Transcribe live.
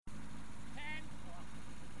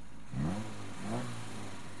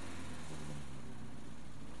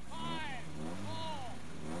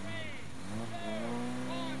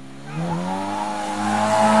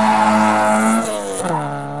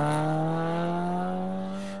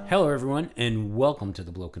Hello, everyone, and welcome to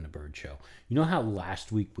the Bloke and the Bird Show. You know how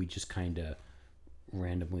last week we just kind of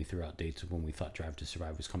randomly threw out dates of when we thought Drive to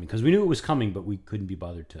Survive was coming? Because we knew it was coming, but we couldn't be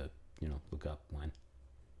bothered to, look up when.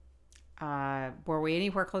 Were we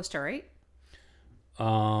anywhere close to right?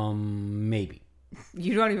 Maybe.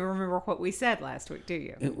 You don't even remember what we said last week, do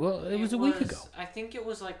you? It was a week ago. I think it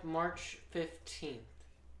was like March 15th.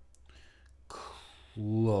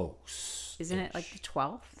 Close. Isn't it like the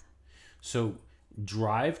 12th? So,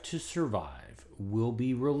 Drive to Survive will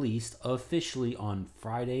be released officially on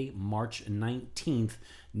Friday, March 19th,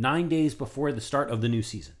 9 days before the start of the new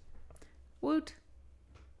season. Woot.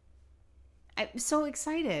 I'm so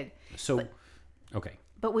excited. Okay.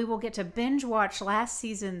 But we will get to binge watch last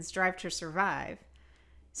season's Drive to Survive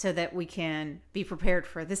so that we can be prepared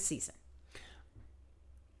for this season.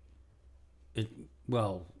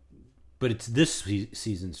 But it's this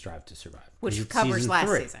season's Drive to Survive. Which covers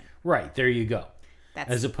last season. Right, there you go.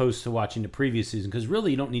 As opposed to watching the previous season, because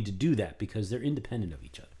really you don't need to do that because they're independent of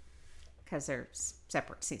each other. Because they're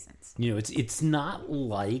separate seasons. It's not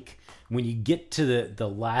like when you get to the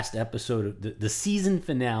last episode of the season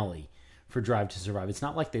finale for Drive to Survive, it's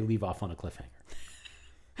not like they leave off on a cliffhanger.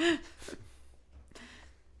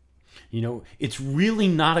 It's really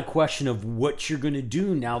not a question of what you're going to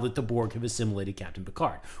do now that the Borg have assimilated Captain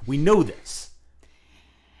Picard. We know this.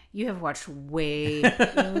 You have watched way,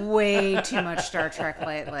 way too much Star Trek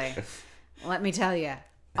lately. Let me tell you,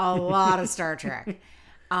 a lot of Star Trek.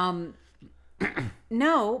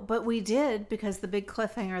 No, but we did, because the big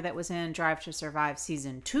cliffhanger that was in Drive to Survive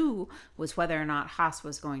Season 2 was whether or not Haas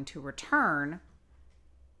was going to return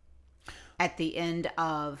at the end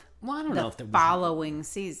of the following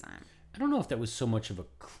season. I don't know if that was so much of a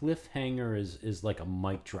cliffhanger as like a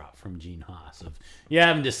mic drop from Gene Haas of, I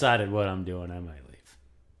haven't decided what I'm doing, I might leave.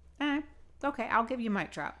 Okay, I'll give you a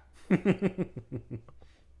mic drop.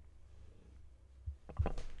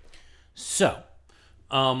 So,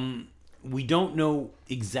 we don't know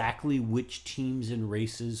exactly which teams and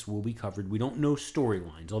races will be covered. We don't know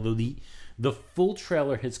storylines, although the full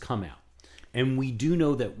trailer has come out. And we do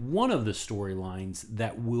know that one of the storylines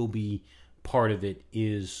that will be part of it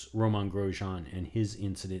is Romain Grosjean and his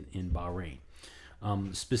incident in Bahrain.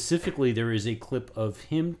 Specifically, there is a clip of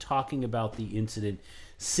him talking about the incident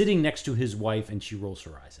sitting next to his wife, and she rolls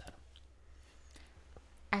her eyes at him.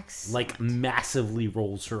 Excellent. Like, massively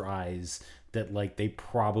rolls her eyes that, like, they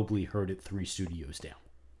probably heard it 3 studios down.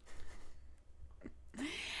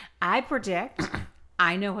 I predict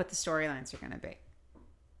I know what the storylines are going to be.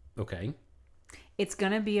 Okay. It's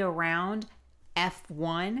going to be around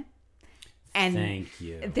F1 and Thank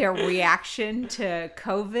you. Their reaction to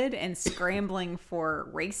COVID and scrambling for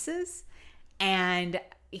races. And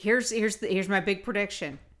here's my big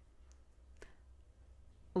prediction.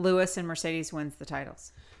 Lewis and Mercedes wins the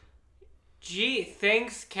titles. Gee,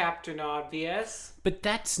 thanks, Captain Obvious. But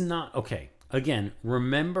that's not... Okay, again,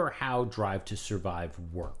 remember how Drive to Survive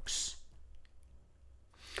works.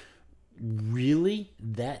 Really,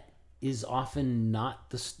 that is often not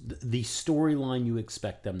the storyline you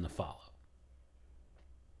expect them to follow.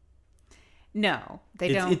 No,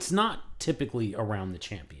 they don't. It's not typically around the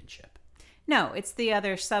championship. No, it's the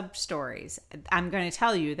other sub-stories. I'm going to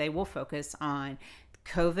tell you, they will focus on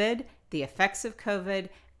COVID, the effects of COVID,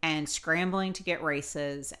 and scrambling to get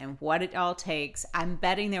races and what it all takes. I'm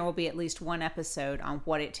betting there will be at least one episode on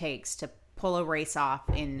what it takes to pull a race off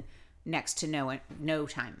in next to no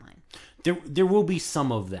timeline. There will be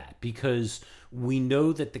some of that, because we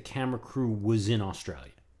know that the camera crew was in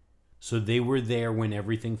Australia. So they were there when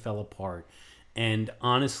everything fell apart. And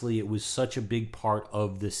honestly, it was such a big part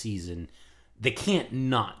of the season. They can't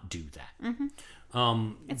not do that.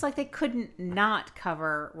 Mm-hmm. It's like they couldn't not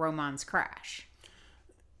cover Romain's crash.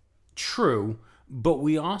 True, but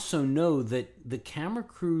we also know that the camera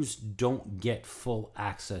crews don't get full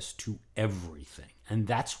access to everything. And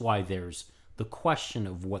that's why there's the question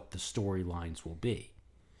of what the storylines will be.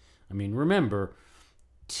 I mean, remember,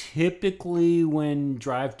 typically when the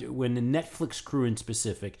Netflix crew in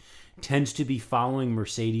specific tends to be following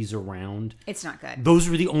Mercedes around, it's not good. Those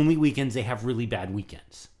are the only weekends they have really bad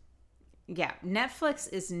weekends. Yeah,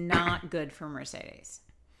 Netflix is not good for Mercedes.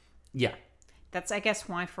 Yeah. That's, I guess,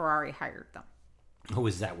 why Ferrari hired them. Oh,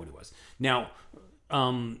 is that what it was? Now,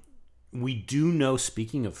 we do know,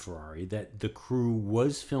 speaking of Ferrari, that the crew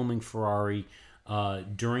was filming Ferrari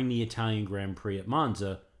during the Italian Grand Prix at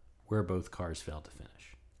Monza, where both cars failed to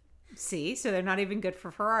finish. See, so they're not even good for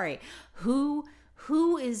Ferrari. Who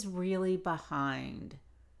is really behind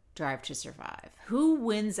Drive to Survive? Who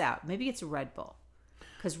wins out? Maybe it's Red Bull,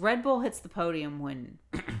 because Red Bull hits the podium when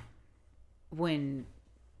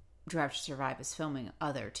Drive to Survive is filming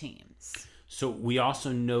other teams. So we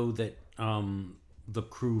also know that the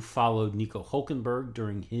crew followed Nico Hulkenberg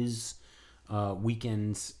during his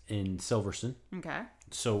weekends in Silverstone. Okay.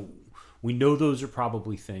 So we know those are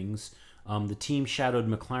probably things. The team shadowed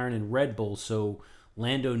McLaren and Red Bull, so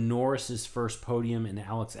Lando Norris's first podium and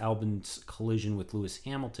Alex Albon's collision with Lewis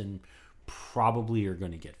Hamilton probably are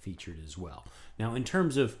going to get featured as well. Now, in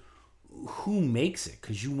terms of who makes it,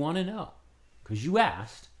 because you want to know, because you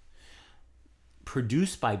asked,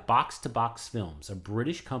 produced by Box to Box Films, a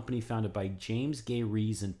British company founded by James Gay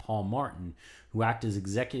Rees and Paul Martin, who act as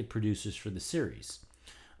executive producers for the series.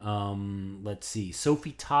 Let's see.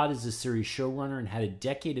 Sophie Todd is the series showrunner and had a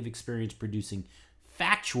decade of experience producing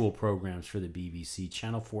factual programs for the BBC,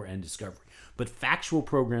 Channel 4, and Discovery. But factual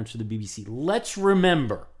programs for the BBC. Let's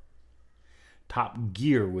remember, Top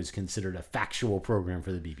Gear was considered a factual program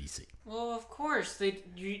for the BBC. Well, of course.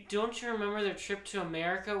 Don't you remember their trip to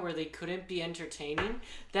America where they couldn't be entertaining?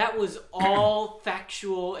 That was all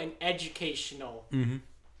factual and educational. Mm-hmm.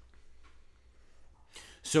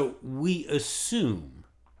 So we assume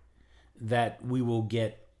that we will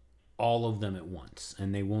get all of them at once,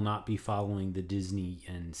 and they will not be following the Disney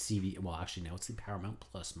and CB. Well, actually, now it's the Paramount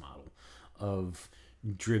Plus model of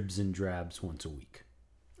dribs and drabs once a week.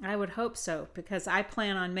 I would hope so, because I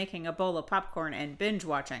plan on making a bowl of popcorn and binge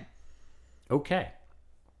watching. Okay.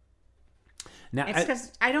 Now, It's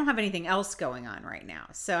because I don't have anything else going on right now,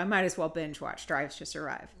 so I might as well binge watch Drive to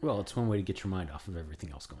Survive. Well, it's one way to get your mind off of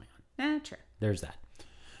everything else going on. True. There's that.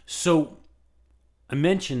 So I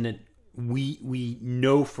mentioned that we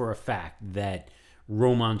know for a fact that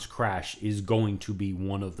Romain's crash is going to be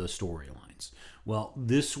one of the storylines. Well,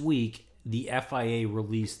 this week, the FIA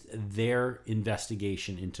released their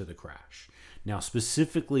investigation into the crash. Now,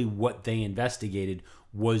 specifically what they investigated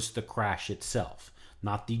was the crash itself,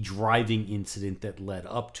 not the driving incident that led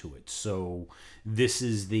up to it. So this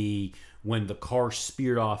is when the car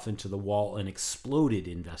speared off into the wall and exploded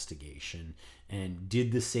investigation. And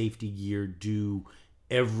did the safety gear do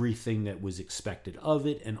everything that was expected of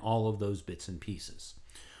it, and all of those bits and pieces?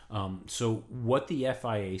 So what the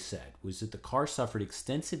FIA said was that the car suffered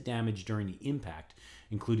extensive damage during the impact,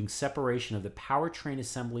 including separation of the powertrain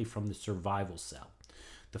assembly from the survival cell.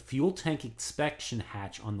 The fuel tank inspection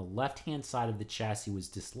hatch on the left-hand side of the chassis was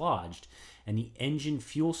dislodged, and the engine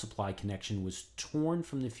fuel supply connection was torn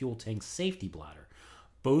from the fuel tank's safety bladder,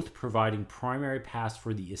 both providing primary paths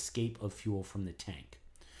for the escape of fuel from the tank.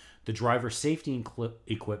 The driver safety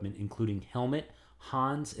equipment, including helmet,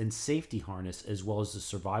 Hans, and safety harness, as well as the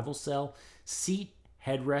survival cell, seat,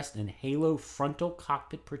 headrest, and halo frontal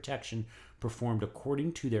cockpit protection, performed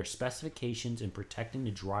according to their specifications in protecting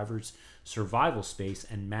the driver's survival space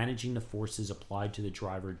and managing the forces applied to the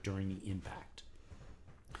driver during the impact.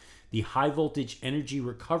 The high-voltage energy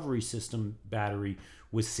recovery system battery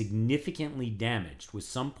was significantly damaged, with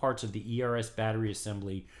some parts of the ERS battery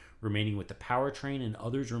assembly remaining with the powertrain and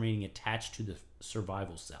others remaining attached to the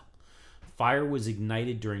survival cell. Fire was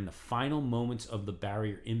ignited during the final moments of the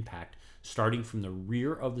barrier impact, starting from the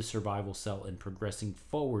rear of the survival cell and progressing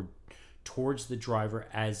forward towards the driver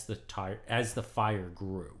as the fire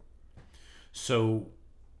grew. So,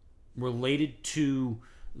 related to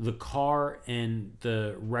the car and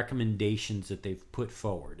the recommendations that they've put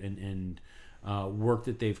forward and work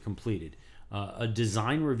that they've completed, a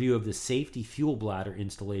design review of the safety fuel bladder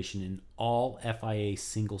installation in all FIA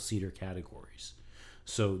single-seater categories.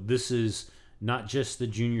 So this is not just the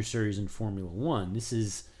Junior Series in Formula One. This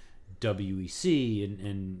is WEC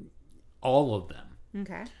and all of them.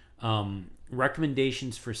 Okay.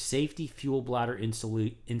 Recommendations for safety fuel bladder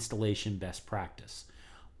installation best practice.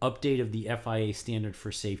 Update of the FIA standard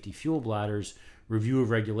for safety fuel bladders. Review of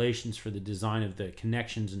regulations for the design of the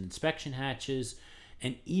connections and inspection hatches.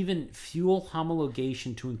 And even fuel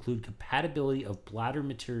homologation to include compatibility of bladder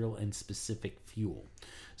material and specific fuel.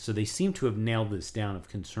 So they seem to have nailed this down of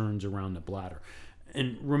concerns around the bladder.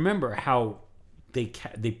 And remember how they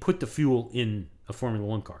put the fuel in a Formula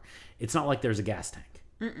One car. It's not like there's a gas tank.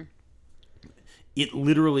 Mm-mm. It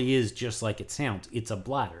literally is just like it sounds. It's a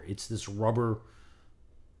bladder. It's this rubber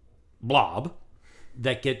blob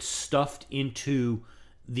that gets stuffed into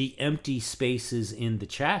the empty spaces in the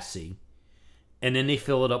chassis, and then they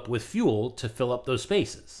fill it up with fuel to fill up those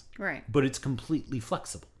spaces. Right. But it's completely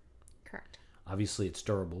flexible. Correct. Obviously, it's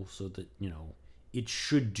durable, so that, it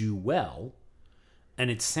should do well.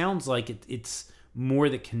 And it sounds like it's more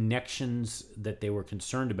the connections that they were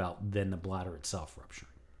concerned about than the bladder itself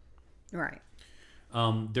rupturing. Right.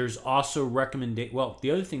 There's also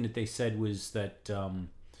the other thing that they said was that,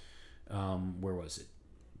 where was it?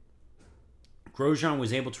 Grosjean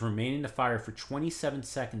was able to remain in the fire for 27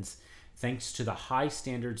 seconds thanks to the high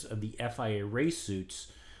standards of the FIA race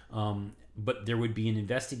suits, but there would be an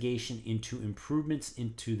investigation into improvements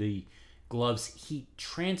into the glove's heat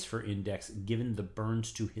transfer index given the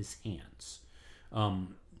burns to his hands.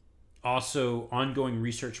 Also, ongoing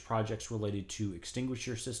research projects related to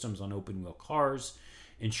extinguisher systems on open-wheel cars,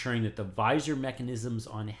 ensuring that the visor mechanisms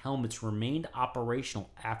on helmets remained operational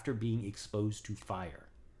after being exposed to fire.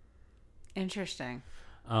 Interesting.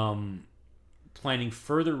 Planning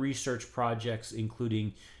further research projects,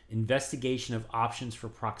 including investigation of options for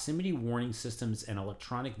proximity warning systems and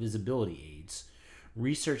electronic visibility aids,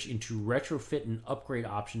 research into retrofit and upgrade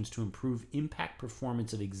options to improve impact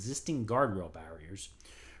performance of existing guardrail barriers,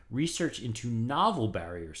 research into novel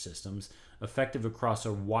barrier systems effective across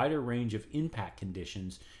a wider range of impact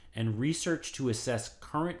conditions, and research to assess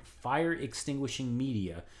current fire extinguishing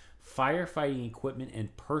media, firefighting equipment,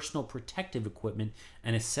 and personal protective equipment,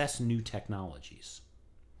 and assess new technologies.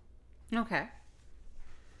 Okay.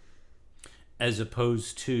 As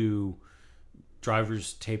opposed to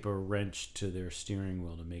drivers tape a wrench to their steering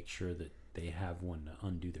wheel to make sure that they have one to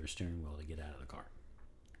undo their steering wheel to get out of the car.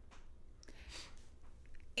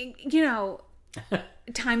 You know,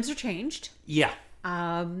 times are changed. Yeah.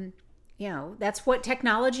 You know, that's what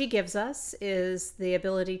technology gives us, is the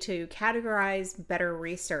ability to categorize better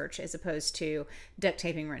research as opposed to duct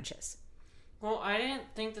taping wrenches. Well, I didn't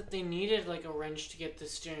think that they needed like a wrench to get the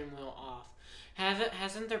steering wheel off.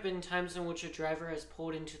 Hasn't there been times in which a driver has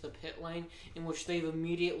pulled into the pit lane in which they've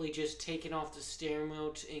immediately just taken off the steering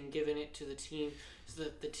wheel and given it to the team so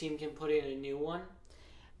that the team can put in a new one?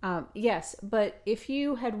 Yes, but if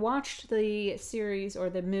you had watched the series or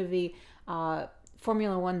the movie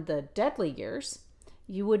Formula One, The Deadly Years,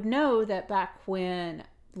 you would know that back when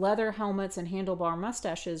leather helmets and handlebar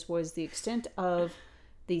mustaches was the extent of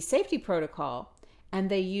the safety protocol, and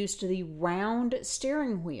they used the round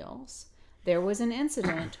steering wheels, there was an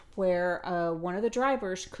incident where one of the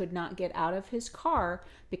drivers could not get out of his car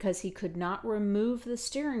because he could not remove the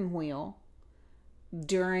steering wheel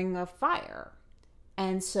during a fire.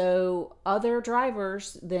 And so other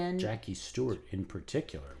drivers then... Jackie Stewart in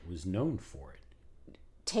particular was known for it.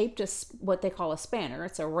 Taped what they call a spanner.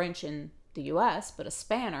 It's a wrench in the U.S., but a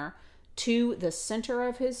spanner to the center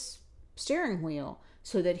of his steering wheel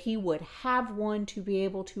so that he would have one to be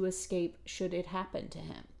able to escape should it happen to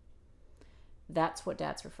him. That's what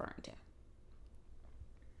Dad's referring to.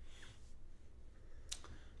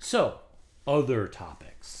 So, other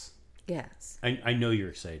topics. Yes. I know you're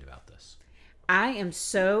excited about this. I am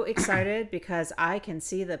so excited because I can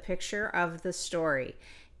see the picture of the story.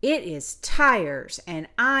 It is tires, and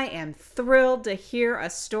I am thrilled to hear a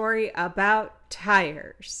story about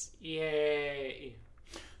tires. Yay.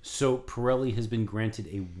 So, Pirelli has been granted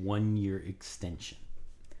a 1-year extension.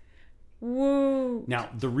 Woo. Now,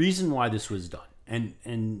 the reason why this was done,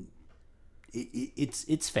 and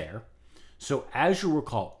it's fair. So, as you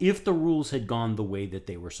recall, if the rules had gone the way that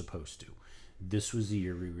they were supposed to, this was the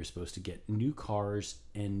year we were supposed to get new cars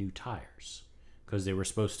and new tires, because they were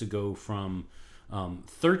supposed to go from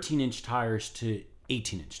 13-inch tires to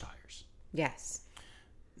 18-inch tires. Yes.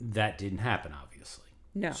 That didn't happen, obviously.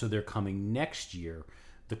 No. So they're coming next year.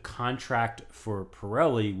 The contract for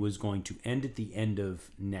Pirelli was going to end at the end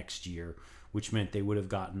of next year, which meant they would have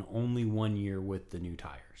gotten only 1 year with the new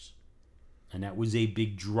tires. And that was a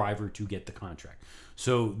big driver to get the contract.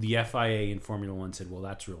 So the FIA and Formula One said, well,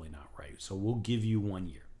 that's really not right. So we'll give you 1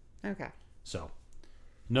 year. Okay. So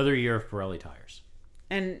another year of Pirelli tires.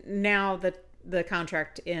 And now the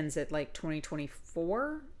contract ends at like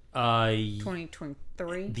 2024?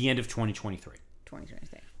 2023? The end of 2023.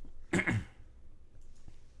 2023.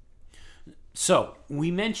 So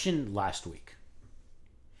we mentioned last week,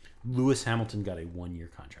 Lewis Hamilton got a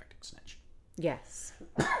 1-year contract extension. Yes.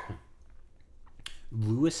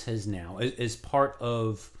 Lewis has now, as part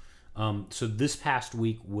of, so this past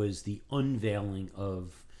week was the unveiling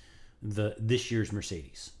of this year's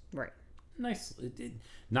Mercedes. Right. Nice.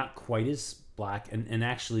 Not quite as black. And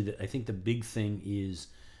actually, I think the big thing is,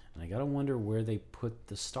 and I got to wonder where they put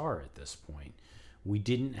the star at this point. We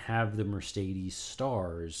didn't have the Mercedes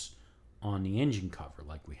stars on the engine cover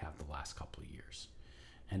like we have the last couple of years.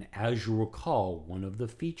 And as you recall, one of the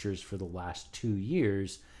features for the last 2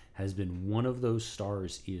 years has been one of those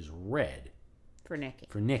stars is red. For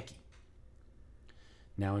Nikki.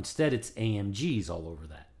 Now instead it's AMGs all over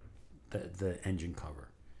that, the engine cover.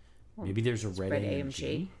 Maybe there's a red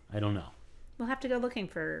AMG. I don't know. We'll have to go looking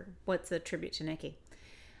for what's a tribute to Nikki.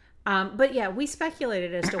 But yeah, we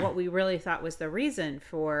speculated as to what we really thought was the reason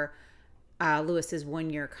for Lewis's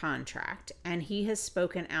 1-year contract, and he has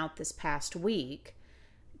spoken out this past week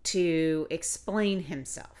to explain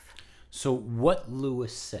himself. So what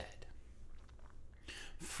Lewis said.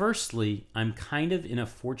 Firstly, I'm kind of in a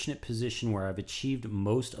fortunate position where I've achieved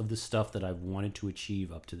most of the stuff that I've wanted to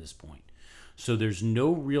achieve up to this point. So there's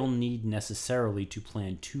no real need necessarily to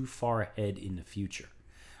plan too far ahead in the future.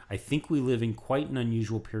 I think we live in quite an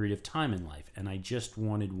unusual period of time in life, and I just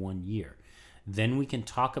wanted 1 year. Then we can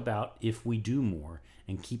talk about if we do more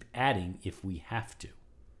and keep adding if we have to.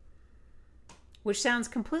 Which sounds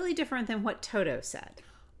completely different than what Toto said.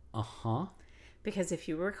 Uh-huh. Because if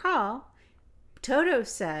you recall, Toto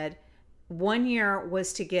said 1 year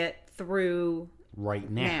was to get through Right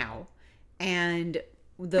now. And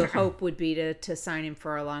the hope would be to sign him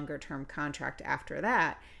for a longer term contract after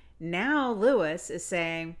that. Now Lewis is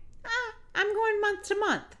saying, I'm going month to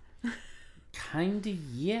month. Kinda,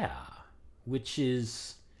 yeah. Which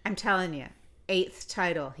is... I'm telling you, 8th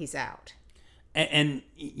title, he's out. And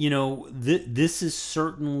you know, this is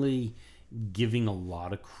certainly giving a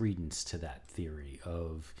lot of credence to that theory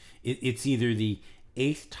of it's either the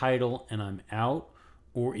 8th title and I'm out,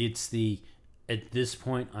 or it's the, at this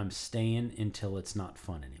point, I'm staying until it's not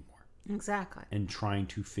fun anymore. Exactly. And trying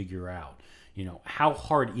to figure out, you know, how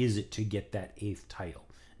hard is it to get that 8th title?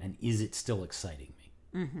 And is it still exciting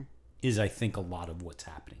me? Mm-hmm. Is, I think, a lot of what's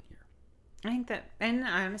happening here. I think that, and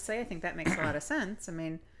honestly, I think that makes a lot of sense. I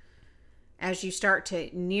mean, as you start to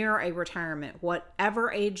near a retirement,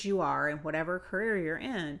 whatever age you are and whatever career you're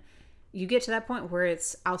in, you get to that point where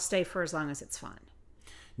it's, I'll stay for as long as it's fun.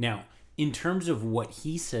 Now, in terms of what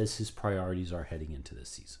he says his priorities are heading into this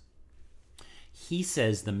season, he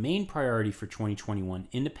says the main priority for 2021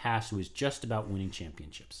 in the past was just about winning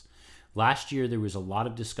championships. Last year, there was a lot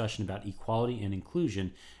of discussion about equality and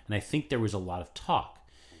inclusion, and I think there was a lot of talk.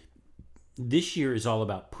 This year is all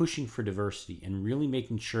about pushing for diversity and really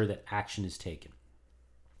making sure that action is taken.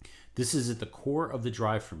 This is at the core of the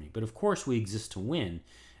drive for me. But of course, we exist to win,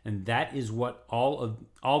 and that is what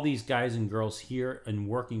all these guys and girls here and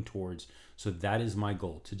working towards. So that is my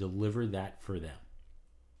goal, to deliver that for them.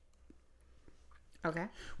 Okay.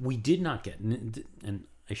 We did not get, and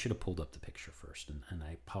I should have pulled up the picture first, and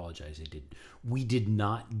I apologize, I didn't. We did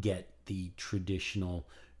not get the traditional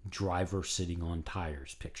driver sitting on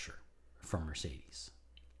tires picture from Mercedes.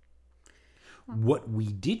 What we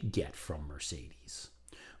did get from Mercedes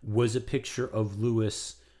was a picture of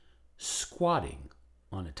Lewis squatting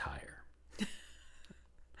on a tire.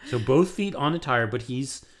 So both feet on a tire, but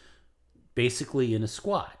he's basically in a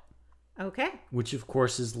squat. Okay. Which, of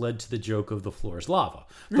course, has led to the joke of the floor is lava.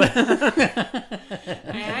 But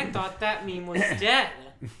and I thought that meme was dead.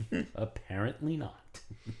 Apparently not.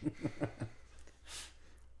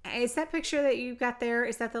 Is that picture that you got there,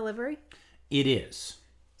 is that the livery? It is.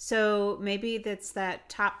 So maybe that's that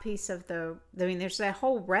top piece of there's that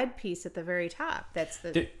whole red piece at the very top. That's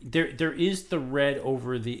the... There is the red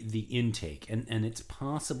over the intake, and it's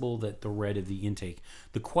possible that the red of the intake.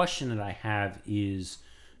 The question that I have is,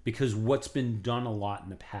 because what's been done a lot in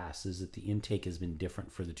the past is that the intake has been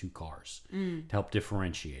different for the two cars to help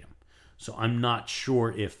differentiate them. So I'm not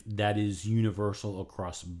sure if that is universal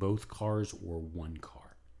across both cars or one car.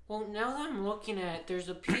 Well, now that I'm looking at it, there's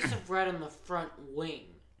a piece of red on the front wing.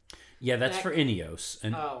 Yeah, that's for Ineos.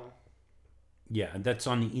 And oh. Yeah, that's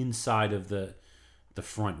on the inside of the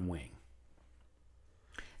front wing.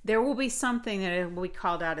 There will be something that will be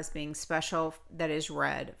called out as being special that is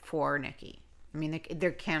red for Nicky. I mean,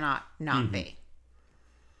 there cannot not be.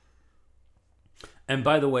 And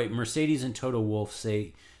by the way, Mercedes and Toto Wolff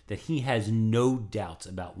say that he has no doubts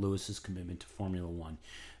about Lewis's commitment to Formula One,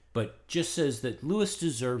 but just says that Lewis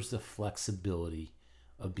deserves the flexibility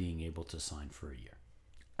of being able to sign for a year.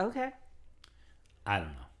 Okay. I don't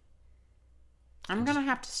know. I'm going to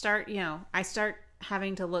have to start, I start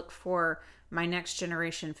having to look for my next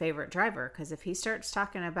generation favorite driver, because if he starts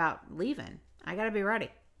talking about leaving, I got to be ready.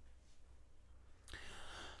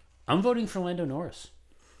 I'm voting for Lando Norris.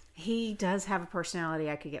 He does have a personality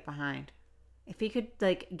I could get behind. If he could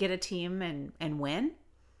get a team and win.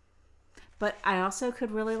 But I also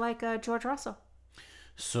could really like George Russell.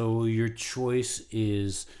 So your choice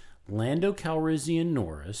is Lando Calrissian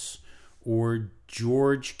Norris or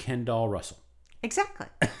George Kendall Russell. Exactly.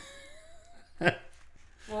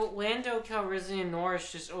 Well, Lando Calrissian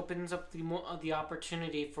Norris just opens up the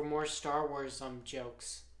opportunity for more Star Wars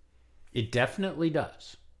jokes. It definitely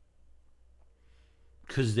does.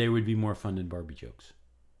 Because they would be more fun than Barbie jokes.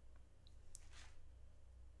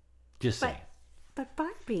 Just saying. But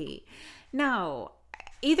Barbie. No.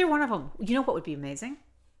 Either one of them. You know what would be amazing?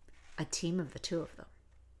 A team of the two of them.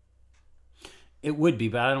 It would be,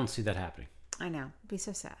 but I don't see that happening. I know. It'd be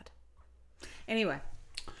so sad. Anyway.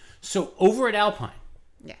 So over at Alpine.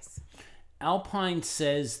 Yes. Alpine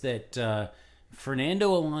says that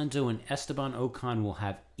Fernando Alonso and Esteban Ocon will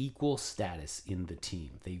have equal status in the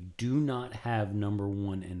team. They do not have number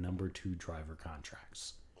 1 and number 2 driver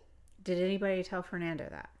contracts. Did anybody tell Fernando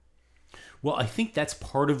that? Well, I think that's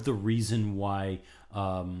part of the reason why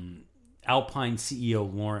Alpine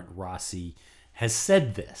CEO Laurent Rossi has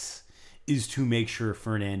said this, is to make sure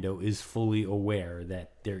Fernando is fully aware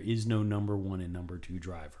that there is no number 1 and number 2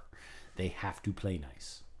 driver. They have to play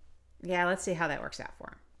nice. Yeah, let's see how that works out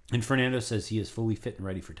for him. And Fernando says he is fully fit and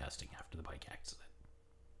ready for testing after the bike accident.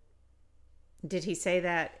 Did he say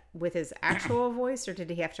that with his actual voice, or did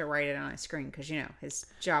he have to write it on a screen? Because, his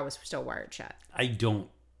jaw was still wired shut. I don't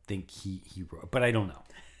think he wrote, but I don't know.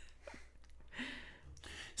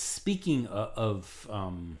 Speaking of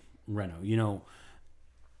Renault,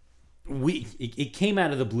 it came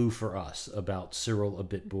out of the blue for us about Cyril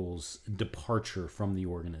Abiteboul's departure from the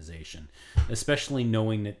organization, especially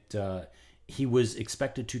knowing that he was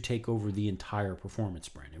expected to take over the entire performance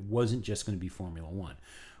brand. It wasn't just going to be Formula One.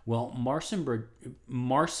 Well, Marcin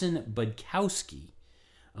Budkowski,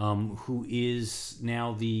 who is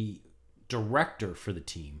now the director for the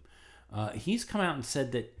team, he's come out and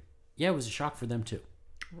said that, yeah, it was a shock for them too.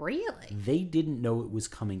 Really? They didn't know it was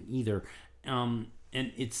coming either. And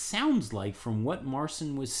it sounds like, from what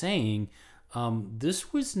Marcin was saying,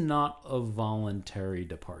 this was not a voluntary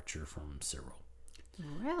departure from Cyril.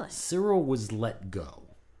 Really? Cyril was let go.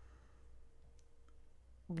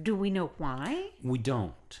 Do we know why? We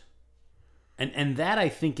don't. And that, I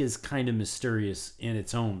think, is kind of mysterious in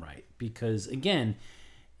its own right. Because, again,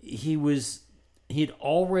 he had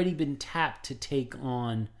already been tapped to take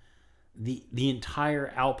on the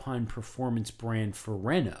entire Alpine performance brand for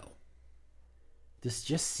Renault. This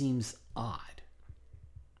just seems odd.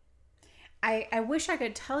 I wish I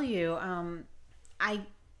could tell you.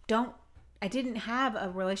 I didn't have a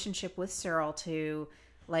relationship with Cyril to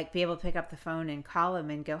be able to pick up the phone and call him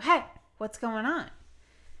and go, hey, what's going on?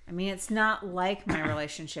 I mean, it's not like my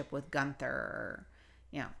relationship with Gunther or,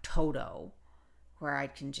 Toto, where I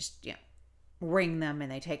can just, ring them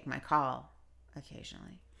and they take my call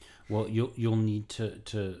occasionally. Well, you'll need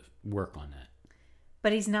to work on that.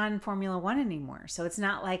 But he's not in Formula One anymore. So it's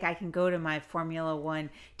not like I can go to my Formula One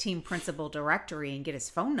team principal directory and get his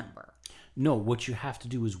phone number. No, what you have to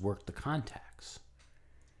do is work the contacts.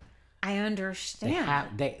 I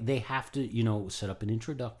understand. They have to, set up an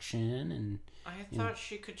introduction and... I thought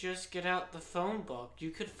she could just get out the phone book.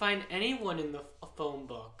 You could find anyone in the phone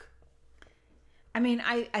book. I mean,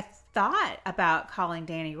 I thought about calling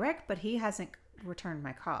Danny Rick, but he hasn't returned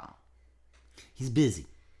my call. He's busy.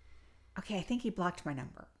 Okay, I think he blocked my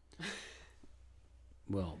number.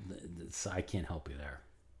 Well, I can't help you there.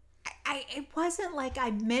 It wasn't like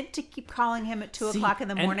I meant to keep calling him at 2 o'clock in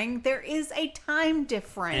the morning. There is a time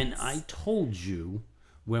difference. And I told you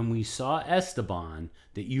when we saw Esteban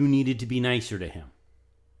that you needed to be nicer to him.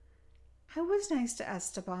 I was nice to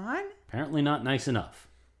Esteban. Apparently not nice enough.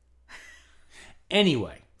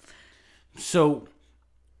 Anyway, so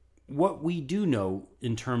what we do know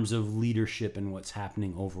in terms of leadership and what's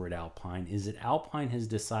happening over at Alpine is that Alpine has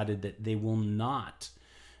decided that they will not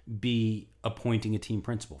be appointing a team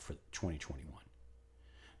principal for 2021.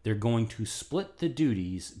 They're going to split the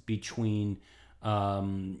duties between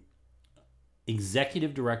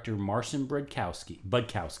executive director Marcin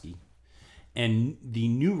Budkowski and the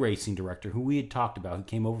new racing director, who we had talked about, who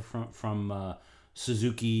came over from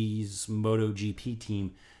Suzuki's MotoGP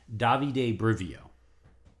team, Davide Brivio.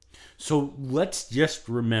 So let's just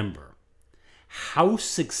remember how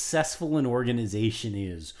successful an organization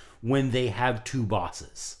is when they have two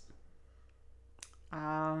bosses.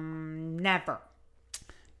 Never.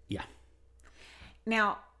 Yeah.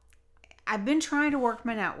 Now, I've been trying to work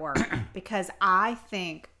my network because I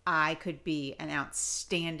think I could be an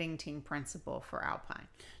outstanding team principal for Alpine.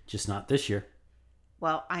 Just not this year.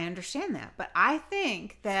 Well, I understand that, but I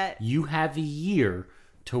think that... You have a year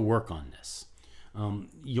to work on this.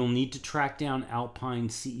 You'll need to track down Alpine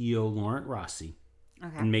CEO Laurent Rossi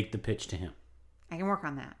and make the pitch to him. I can work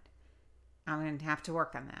on that. I'm going to have to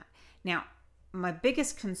work on that. Now, my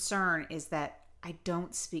biggest concern is that I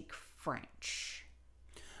don't speak French.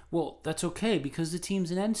 Well, that's okay because the team's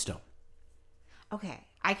in Enstone. Okay,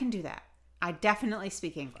 I can do that. I definitely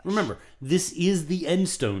speak English. Remember, this is the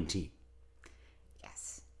Enstone team.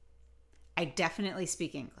 Yes. I definitely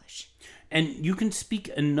speak English. And you can speak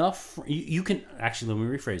enough... You can... Actually, let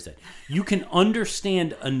me rephrase that. You can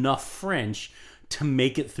understand enough French to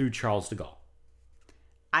make it through Charles de Gaulle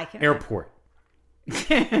I can... Airport.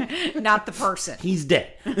 Not the person. He's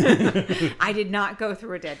dead. I did not go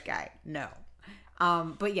through a dead guy. No.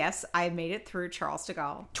 But yes, I made it through Charles de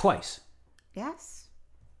Gaulle. Twice. Yes.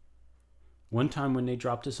 One time when they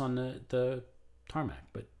dropped us on the tarmac,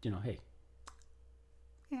 but hey.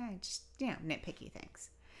 Yeah, just, nitpicky things.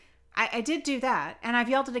 I did do that, and I've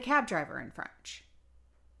yelled at a cab driver in French.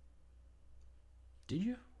 Did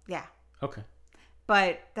you? Yeah. Okay.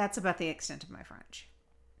 But that's about the extent of my French.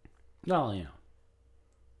 Well,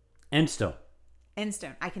 And still. In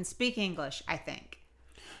stone. I can speak English, I think.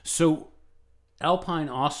 So, Alpine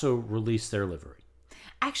also released their livery.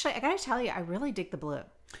 Actually, I gotta tell you, I really dig the blue.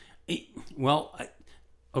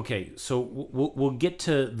 Okay, so we'll get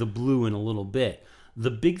to the blue in a little bit.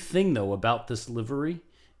 The big thing, though, about this livery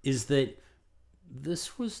is that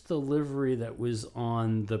this was the livery that was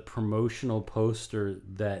on the promotional poster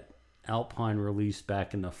that Alpine released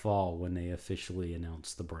back in the fall when they officially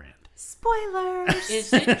announced the brand. Spoilers!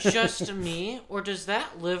 Is it just me, or does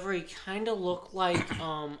that livery kind of look like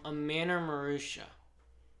a Manor Marussia?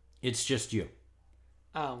 It's just you.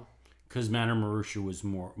 Oh. Because Manor Marussia was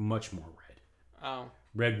much more red. Oh.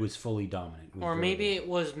 Red was fully dominant. Or maybe it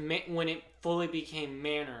was when it fully became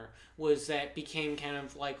Manor, was that became kind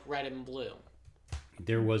of like red and blue.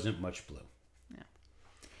 There wasn't much blue. Yeah.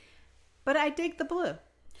 But I dig the blue.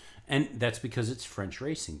 And that's because it's French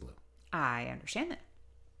racing blue. I understand that.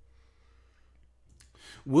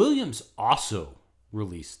 Williams also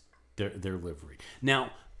released their livery.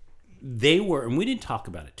 Now, they were, and we didn't talk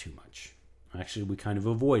about it too much. Actually, we kind of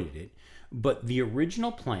avoided it. But the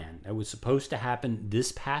original plan that was supposed to happen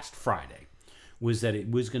this past Friday was that it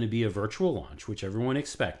was going to be a virtual launch, which everyone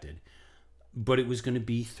expected, but it was going to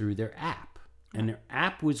be through their app. And their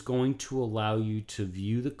app was going to allow you to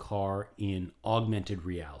view the car in augmented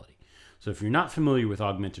reality. So if you're not familiar with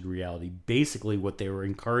augmented reality, basically what they were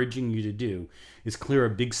encouraging you to do is clear a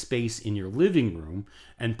big space in your living room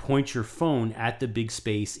and point your phone at the big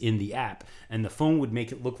space in the app. And the phone would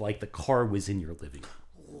make it look like the car was in your living room.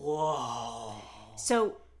 Whoa.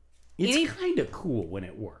 So it's kind of cool when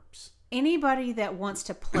it works. Anybody that wants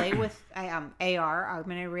to play with AR,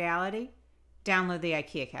 augmented reality, download the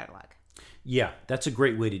IKEA catalog. Yeah, that's a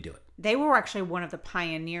great way to do it. They were actually one of the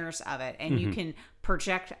pioneers of it. And you can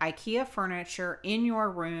project IKEA furniture in your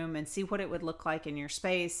room and see what it would look like in your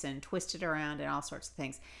space and twist it around and all sorts of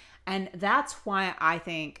things. And that's why I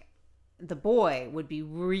think the boy would be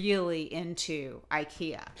really into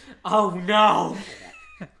IKEA. Oh, no.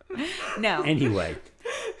 No. Anyway.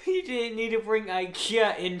 You didn't need to bring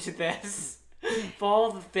IKEA into this. For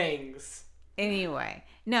all the things. Anyway.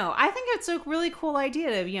 No, I think it's a really cool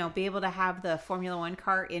idea to, be able to have the Formula One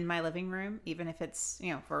car in my living room, even if it's,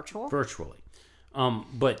 virtual. Virtually.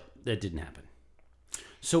 But that didn't happen.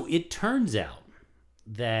 So it turns out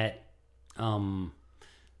that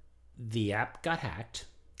the app got hacked.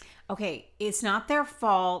 Okay, it's not their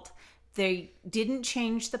fault. They didn't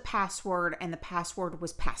change the password, and the password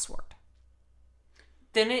was password.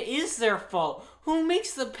 Then it is their fault. Who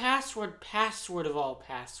makes the password of all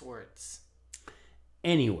passwords?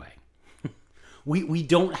 Anyway, we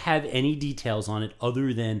don't have any details on it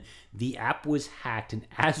other than the app was hacked, and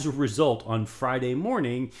as a result, on Friday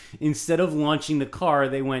morning, instead of launching the car,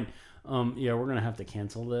 they went, we're going to have to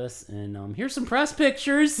cancel this, and here's some press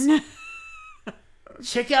pictures.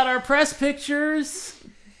 Check out our press pictures.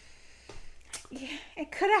 Yeah,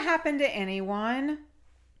 it could have happened to anyone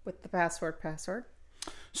with the password.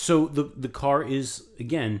 So the car is,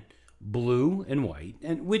 again, blue and white,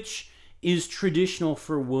 and which is traditional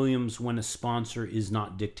for Williams when a sponsor is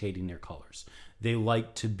not dictating their colors. They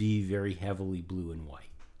like to be very heavily blue and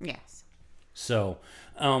white. Yes. So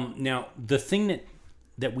now the thing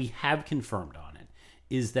that we have confirmed on it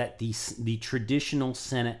is that the traditional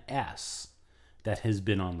Senna S that has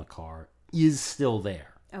been on the car is still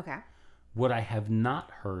there. Okay. What I have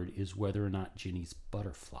not heard is whether or not Ginny's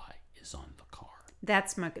Butterfly is on the car.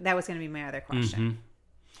 That was going to be my other question.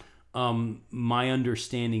 Mm-hmm. My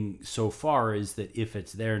understanding so far is that if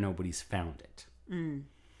it's there, nobody's found it. And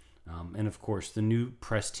of course, the new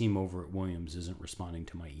press team over at Williams isn't responding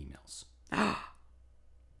to my emails.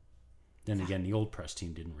 Then again, the old press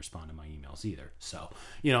team didn't respond to my emails either. So,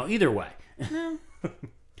 either way.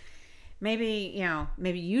 Maybe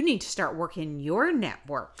you need to start working your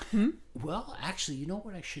network. Well, actually, you know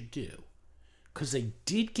what I should do? Because I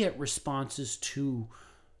did get responses to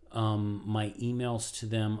my emails to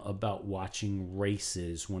them about watching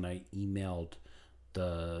races when I emailed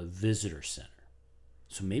the visitor center.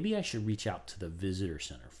 So maybe I should reach out to the visitor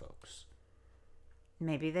center folks.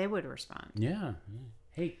 Maybe they would respond. Yeah.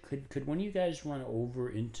 hey, could one of you guys run over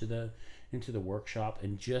into the workshop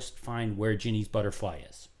and just find where Ginny's butterfly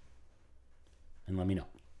is? And let me know.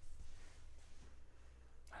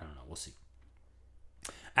 I don't know. We'll see.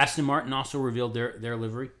 Aston Martin also revealed their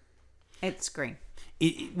livery. It's green.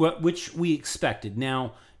 Which we expected.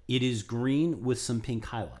 Now, it is green with some pink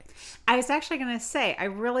highlights. I was actually going to say, I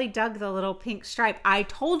really dug the little pink stripe. I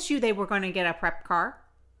told you they were going to get a prep car.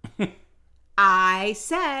 I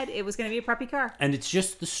said it was going to be a preppy car. And it's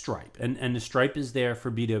just the stripe. And the stripe is there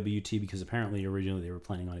for BWT because apparently originally they were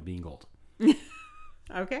planning on it being gold.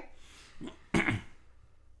 Okay.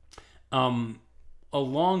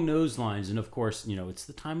 Along those lines, and of course, it's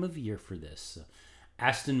the time of year for this.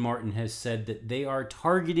 Aston Martin has said that they are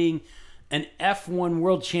targeting an F1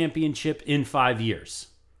 World Championship in 5 years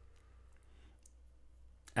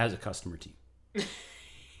as a customer team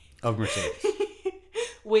of Mercedes.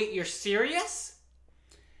 Wait, you're serious?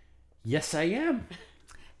 Yes, I am.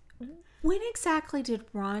 When exactly did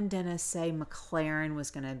Ron Dennis say McLaren was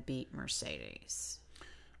going to beat Mercedes?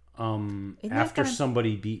 After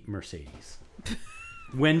somebody beat Mercedes.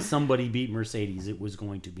 When somebody beat Mercedes, it was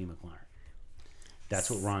going to be McLaren. That's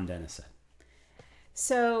what Ron Dennis said.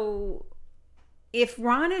 So, if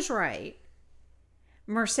Ron is right,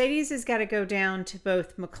 Mercedes has got to go down to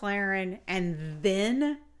both McLaren and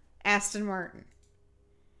then Aston Martin.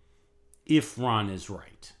 If Ron is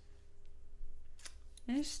right.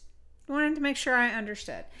 I just wanted to make sure I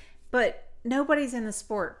understood. But nobody's in the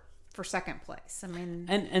sport for second place. I mean...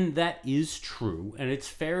 And that is true. And it's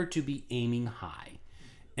fair to be aiming high.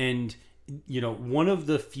 And, one of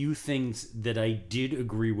the few things that I did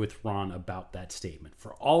agree with Ron about that statement,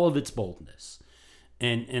 for all of its boldness,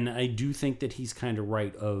 and I do think that he's kind of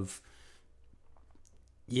right of,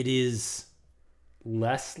 it is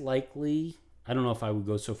less likely, I don't know if I would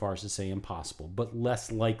go so far as to say impossible, but less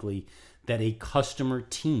likely that a customer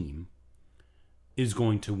team is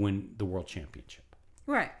going to win the World Championship.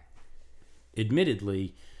 Right.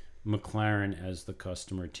 Admittedly, McLaren as the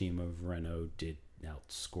customer team of Renault did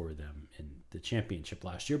outscore them in the championship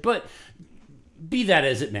last year, but be that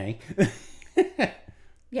as it may.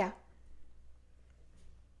 Yeah.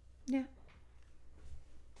 Yeah.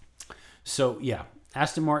 So, yeah,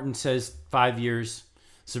 Aston Martin says 5 years.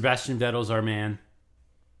 Sebastian Vettel's our man.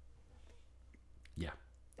 Yeah.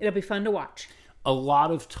 It'll be fun to watch. A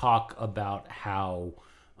lot of talk about how,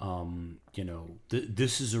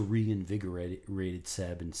 this is a reinvigorated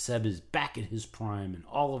Seb, and Seb is back at his prime, and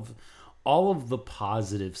all of the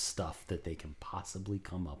positive stuff that they can possibly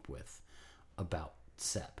come up with about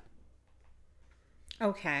Seb.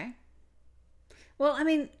 Okay. Well, I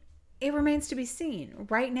mean, it remains to be seen.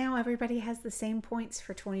 Right now, everybody has the same points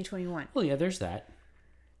for 2021. Well, yeah, there's that.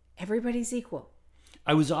 Everybody's equal.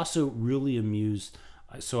 I was also really amused.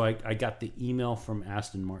 So I got the email from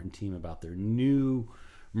Aston Martin team about their new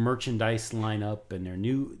merchandise lineup and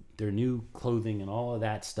their new clothing and all of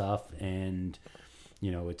that stuff. And,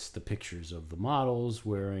 it's the pictures of the models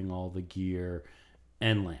wearing all the gear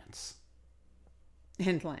and Lance.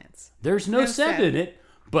 And Lance. There's no Seb in it,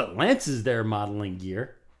 but Lance is there modeling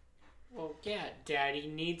gear. Well, yeah, Daddy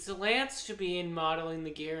needs a Lance to be in modeling the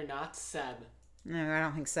gear, not Seb. No, I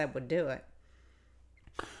don't think Seb would do it.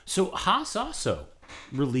 So Haas also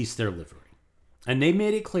released their livery. And they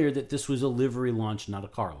made it clear that this was a livery launch, not a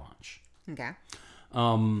car launch. Okay.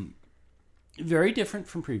 Very different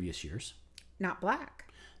from previous years. Not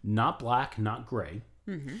black. Not black, not gray.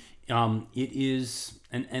 Mm-hmm. It is,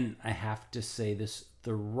 and I have to say this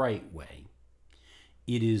the right way,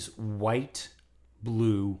 it is white,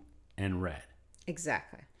 blue, and red.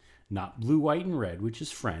 Exactly. Not blue, white, and red, which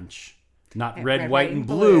is French. Not And red, white, and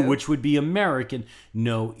blue, which would be American.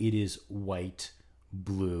 No, it is white,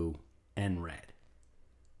 blue, and red.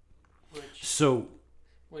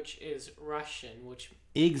 Which is Russian, which...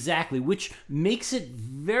 Exactly, which makes it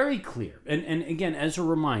very clear. And again, as a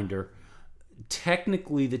reminder,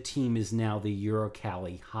 technically the team is now the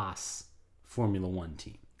Eurocali Haas Formula One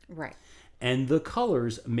team. Right. And the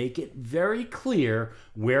colors make it very clear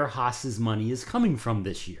where Haas's money is coming from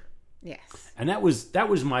this year. Yes. And that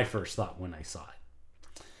was my first thought when I saw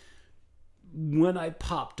it. When I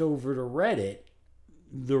popped over to Reddit,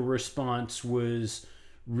 the response was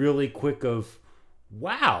really quick of,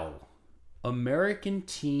 wow, American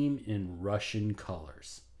team in Russian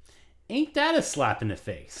colors. Ain't that a slap in the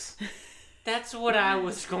face? That's what I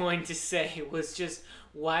was going to say, was just,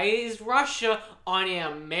 why is Russia on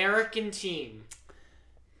an American team?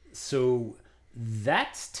 So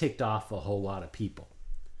that's ticked off a whole lot of people.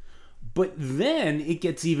 But then it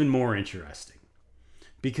gets even more interesting.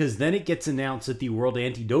 Because then it gets announced that the World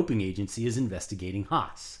Anti-Doping Agency is investigating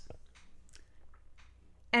Haas.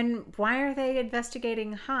 And why are they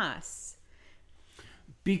investigating Haas?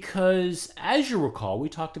 Because, as you recall, we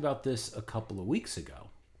talked about this a couple of weeks ago.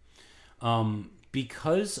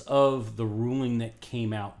 Because of the ruling that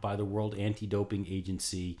came out by the World Anti-Doping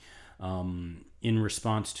Agency in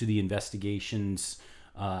response to the investigations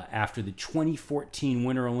after the 2014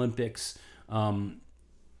 Winter Olympics,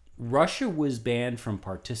 Russia was banned from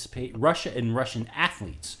Russia and Russian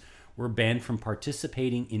athletes were banned from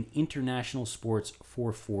participating in international sports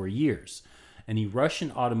for 4 years. And the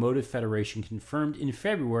Russian Automotive Federation confirmed in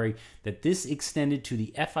February that this extended to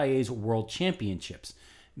the FIA's World Championships,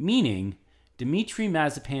 meaning Dmitry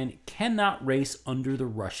Mazepan cannot race under the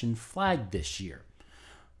Russian flag this year.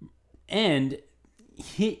 And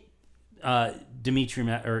Nikita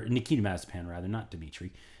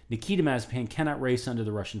Mazepan cannot race under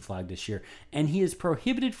the Russian flag this year, and he is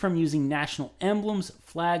prohibited from using national emblems,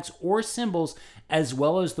 flags, or symbols, as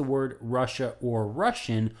well as the word Russia or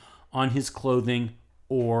Russian on his clothing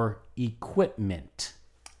or equipment.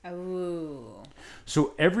 Oh.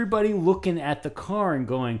 So everybody looking at the car and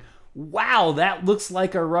going, wow, that looks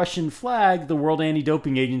like a Russian flag. The World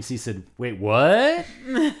Anti-Doping Agency said, wait, what?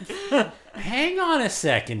 Hang on a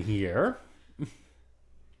second here.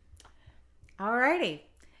 Alrighty.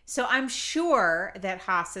 So I'm sure that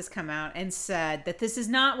Haas has come out and said that this is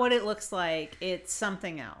not what it looks like. It's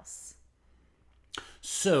something else.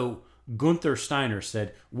 So Gunther Steiner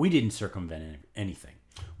said, we didn't circumvent anything.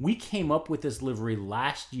 We came up with this livery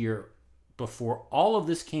last year before all of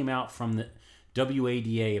this came out from the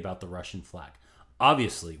WADA about the Russian flag.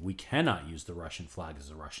 Obviously, we cannot use the Russian flag as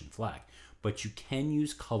a Russian flag, but you can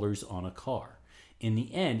use colors on a car. In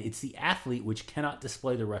the end, it's the athlete which cannot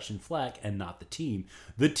display the Russian flag and not the team.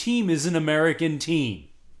 The team is an American team.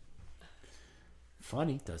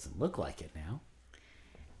 Funny, doesn't look like it now.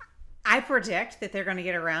 I predict that they're going to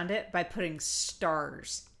get around it by putting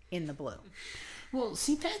stars in the blue. Well,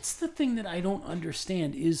 see, that's the thing that I don't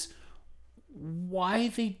understand is why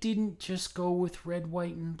they didn't just go with red,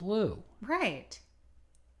 white, and blue. Right.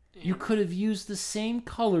 You could have used the same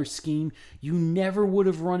color scheme. You never would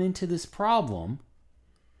have run into this problem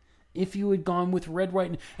if you had gone with red,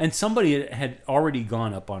 white, and somebody had already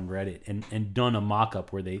gone up on Reddit and done a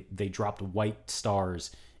mock-up where they dropped white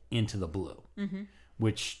stars into the blue. Mm-hmm.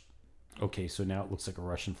 Which, okay, so now it looks like a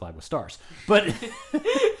Russian flag with stars. But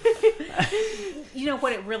you know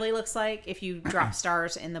what it really looks like if you drop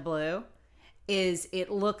stars in the blue? Is it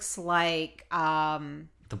looks like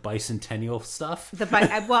the bicentennial stuff.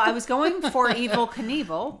 Well, I was going for Evel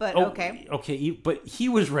Knievel, but okay. Okay, but he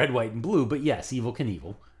was red, white, and blue. But yes, Evel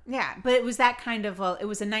Knievel. Yeah, but it was that kind of it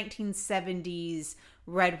was a 1970s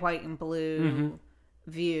red, white, and blue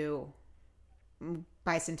view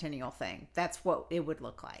bicentennial thing. That's what it would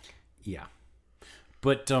look like. Yeah,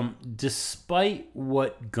 but despite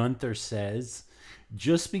what Gunther says,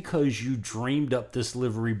 just because you dreamed up this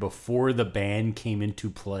livery before the ban came into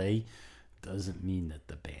play doesn't mean that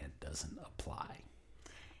the ban doesn't apply.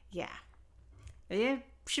 Yeah. It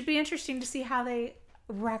should be interesting to see how they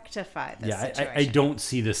rectify this situation. I don't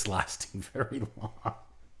see this lasting very long.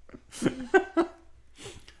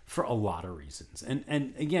 For a lot of reasons.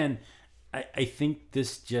 And again, I think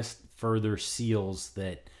this just further seals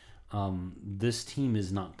that this team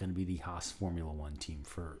is not going to be the Haas Formula One team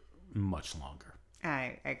for much longer.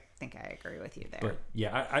 I think I agree with you there. But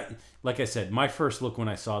yeah, I like I said, my first look when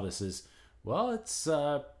I saw this is, well, it's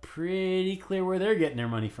pretty clear where they're getting their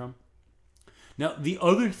money from. Now, the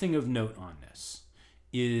other thing of note on this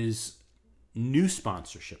is new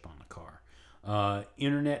sponsorship on the car.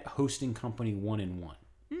 Internet hosting company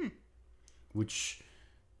 1&1. Which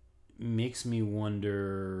makes me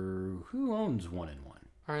wonder who owns 1&1.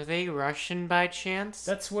 Are they Russian by chance?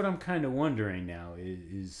 That's what I'm kind of wondering now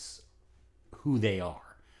is who they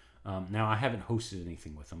are. Now, I haven't hosted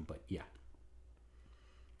anything with them, but yeah.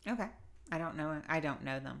 Okay. I don't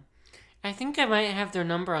know them. I think I might have their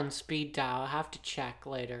number on speed dial. I'll have to check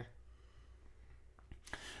later.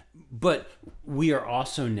 But we are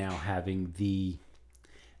also now having the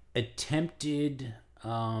attempted,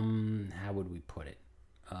 how would we put it?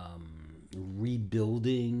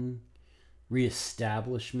 Rebuilding,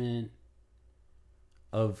 reestablishment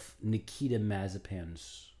of Nikita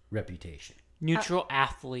Mazepan's reputation. Neutral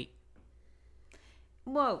athlete.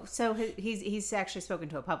 Whoa! So he's actually spoken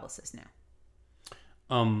to a publicist now.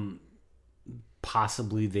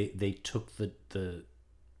 Possibly they took the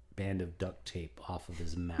band of duct tape off of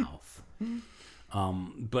his mouth.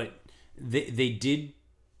 But they did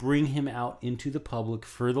bring him out into the public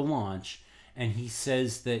for the launch, and he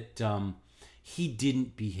says that he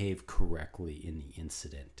didn't behave correctly in the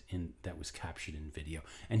incident that was captured in video,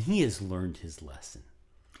 and he has learned his lesson.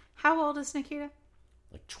 How old is Nikita?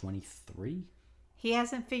 Like 23? He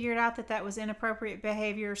hasn't figured out that was inappropriate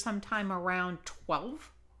behavior sometime around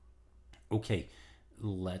 12? Okay,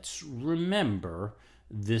 let's remember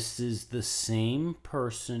this is the same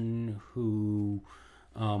person who,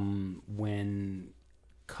 when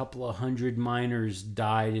a couple of hundred miners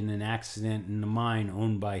died in an accident in a mine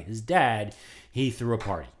owned by his dad, he threw a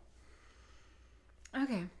party.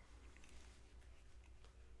 Okay.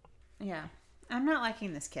 Yeah. I'm not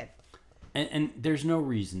liking this kid. And there's no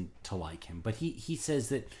reason to like him. But he says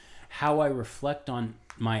that how I reflect on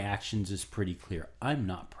my actions is pretty clear. I'm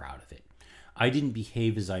not proud of it. I didn't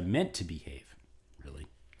behave as I meant to behave. Really.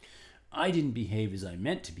 I didn't behave as I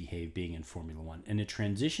meant to behave being in Formula One. And the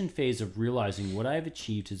transition phase of realizing what I've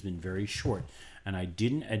achieved has been very short. And I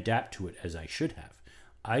didn't adapt to it as I should have.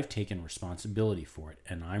 I've taken responsibility for it,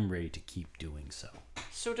 and I'm ready to keep doing so.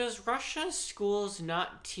 So does Russia's schools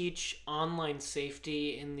not teach online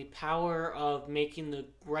safety and the power of making the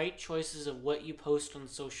right choices of what you post on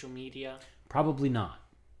social media? Probably not.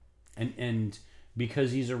 And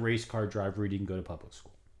because he's a race car driver, he didn't go to public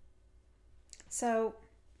school. So,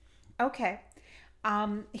 okay.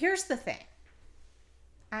 Here's the thing.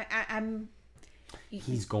 I'm...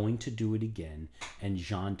 He's going to do it again, and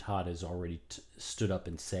Jean Todt has already stood up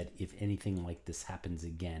and said, if anything like this happens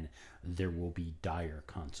again, there will be dire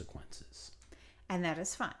consequences. And that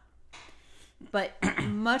is fine. But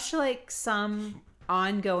much like some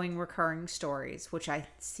ongoing recurring stories, which I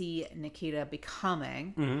see Nikita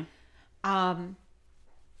becoming,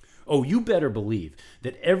 oh, you better believe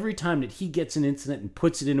that every time that he gets an incident and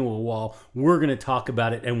puts it into a wall, we're going to talk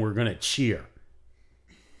about it and we're going to cheer.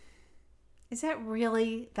 Is that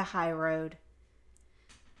really the high road?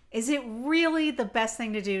 Is it really the best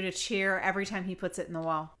thing to do to cheer every time he puts it in the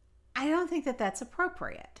wall? I don't think that's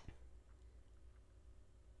appropriate.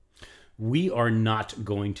 We are not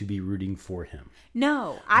going to be rooting for him.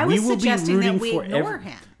 No, I was suggesting that we ignore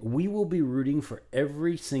him. We will be rooting for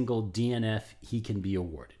every single DNF he can be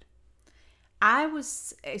awarded. I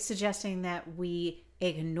was suggesting that we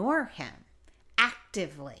ignore him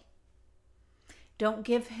actively. Don't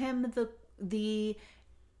give him the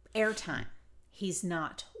airtime. He's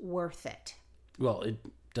not worth it. Well, it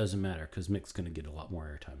doesn't matter because Mick's going to get a lot more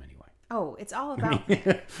airtime anyway. Oh, it's all about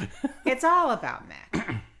Mick. It's all about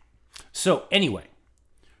Mick. So anyway,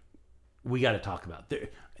 we got to talk about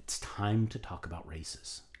it's time to talk about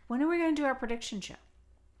races. When are we going to do our prediction show?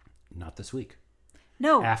 Not this week.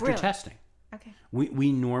 No, after really? testing. Okay.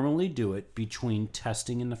 We normally do it between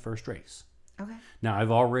testing and the first race. Okay. Now I've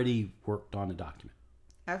already worked on a document.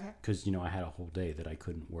 Okay. Because, I had a whole day that I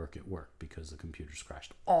couldn't work at work because the computers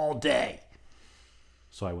crashed all day.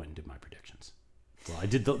 So I went and did my predictions. Well, I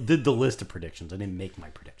did the list of predictions. I didn't make my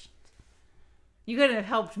predictions. You couldn't have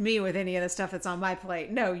helped me with any of the stuff that's on my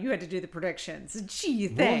plate. No, you had to do the predictions. Gee,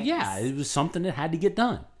 thanks. Well, yeah, it was something that had to get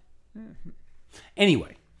done. Mm-hmm.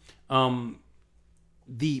 Anyway,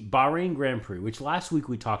 the Bahrain Grand Prix, which last week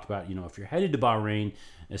we talked about, if you're headed to Bahrain,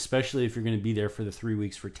 especially if you're going to be there for the 3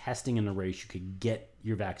 weeks for testing in the race, you could get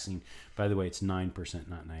your vaccine. By the way, it's 9%,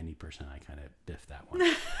 not 90%. I kind of biffed that one.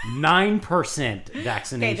 9%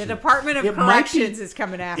 vaccination. Okay, the Department of Corrections is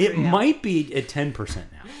coming after you. It might be at 10%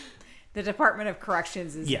 now. The Department of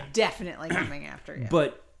Corrections is definitely coming after you.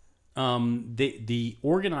 But the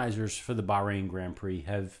organizers for the Bahrain Grand Prix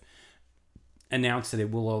have announced that it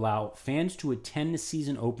will allow fans to attend the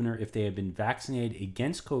season opener if they have been vaccinated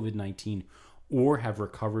against COVID-19 or have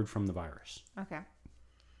recovered from the virus. Okay.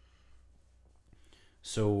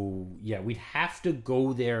 So, we'd have to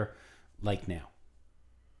go there like now.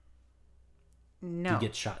 No. To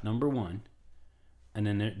get shot number 1. And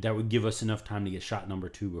then that would give us enough time to get shot number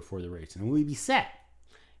 2 before the race. And we'd be set.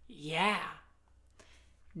 Yeah.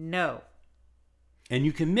 No. And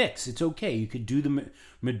you can mix. It's okay. You could do the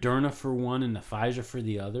Moderna for one and the Pfizer for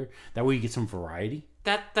the other. That way you get some variety.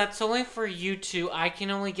 That's only for you two. I can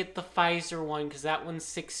only get the Pfizer one because that one's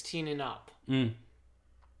 16 and up.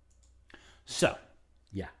 So,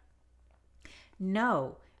 yeah.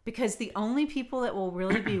 No, because the only people that will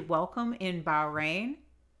really be welcome in Bahrain...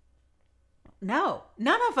 No,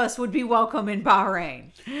 none of us would be welcome in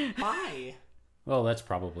Bahrain. Why? Well, that's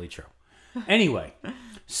probably true. Anyway,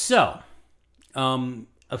 so...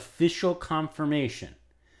 official confirmation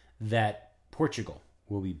that Portugal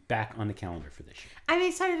will be back on the calendar for this year. I'm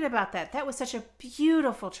excited about that. That was such a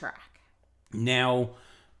beautiful track. Now,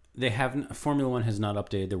 Formula One has not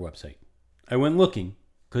updated their website. I went looking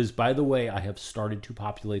because, by the way, I have started to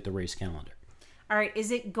populate the race calendar. All right,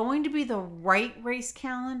 is it going to be the right race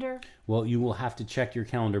calendar? Well, you will have to check your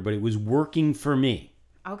calendar, but it was working for me.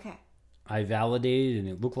 Okay. I validated, and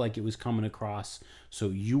it looked like it was coming across. So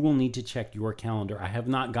you will need to check your calendar. I have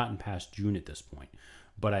not gotten past June at this point,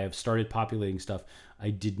 but I have started populating stuff. I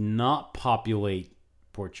did not populate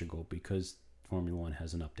Portugal because Formula One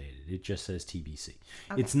hasn't updated. It just says TBC.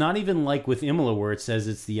 Okay. It's not even like with Imola where it says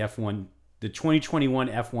it's the F1, the 2021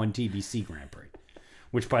 F1 TBC Grand Prix,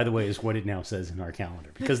 which, by the way, is what it now says in our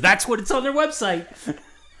calendar because that's what it's on their website.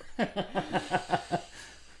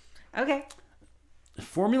 Okay.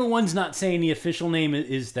 Formula One's not saying the official name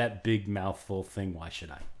is that big mouthful thing. Why should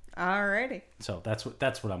I? Alrighty. So that's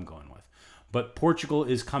what I'm going with. But Portugal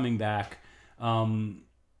is coming back, and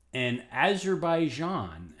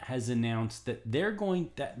Azerbaijan has announced that they're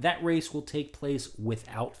going that race will take place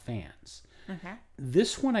without fans. Okay.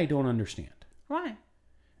 This one I don't understand. Why?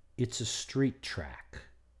 It's a street track.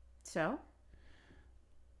 So?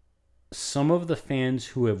 Some of the fans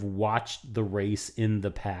who have watched the race in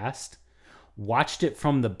the past watched it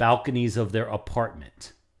from the balconies of their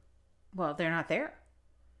apartment. Well, they're not there.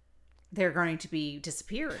 They're going to be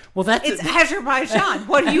disappeared. Well, it's Azerbaijan.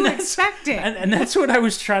 What are you expecting? And that's what I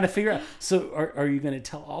was trying to figure out. So are you going to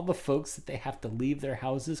tell all the folks that they have to leave their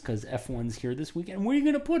houses because F1's here this weekend? Where are you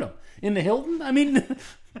going to put them? In the Hilton? I mean,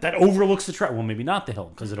 that overlooks the track. Well, maybe not the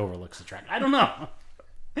Hilton because it overlooks the track. I don't know.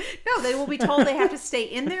 No, they will be told they have to stay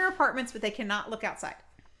in their apartments, but they cannot look outside.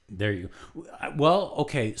 There you go. Well,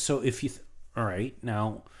 okay. So if you... all right.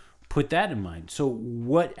 Now, put that in mind. So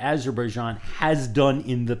what Azerbaijan has done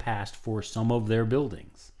in the past for some of their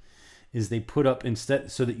buildings is they put up, instead,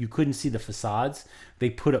 so that you couldn't see the facades, they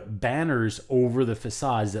put up banners over the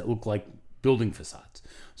facades that look like building facades.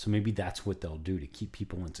 So maybe that's what they'll do to keep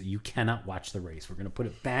people in. So you cannot watch the race. We're going to put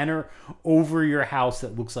a banner over your house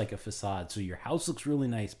that looks like a facade. So your house looks really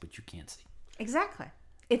nice, but you can't see. Exactly.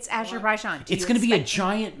 It's Azerbaijan. It's going to be a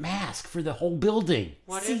giant mask for the whole building.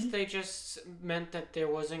 What if they just meant that there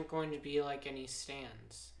wasn't going to be like any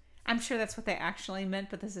stands? I'm sure that's what they actually meant,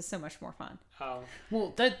 but this is so much more fun. Oh.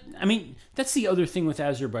 Well, that's the other thing with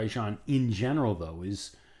Azerbaijan in general, though,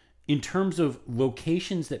 is in terms of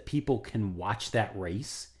locations that people can watch that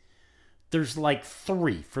race, there's like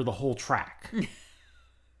 3 for the whole track.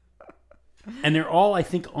 And they're all, I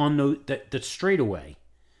think, on the straightaway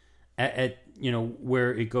at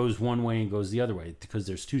where it goes one way and goes the other way, because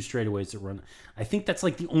there's 2 straightaways that run. I think that's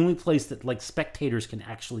like the only place that like spectators can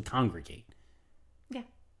actually congregate. Yeah.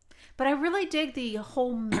 But I really dig the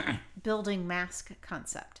whole building mask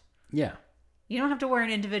concept. Yeah. You don't have to wear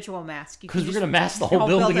an individual mask. Because we're going to mask the whole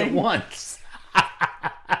building at once.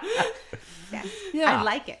 Yeah. I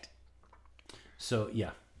like it. So,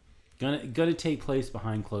 yeah. Gonna take place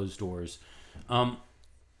behind closed doors.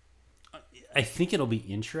 I think it'll be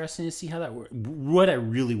interesting to see how that works. What I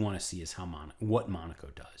really want to see is what Monaco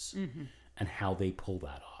does and how they pull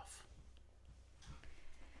that off.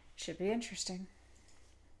 Should be interesting.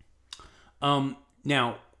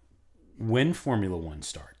 Now, when Formula One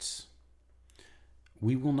starts,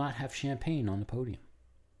 we will not have champagne on the podium.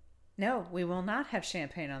 No, we will not have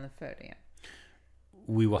champagne on the podium.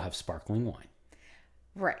 We will have sparkling wine.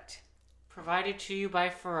 Right. Provided to you by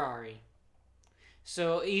Ferrari.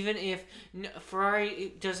 So even if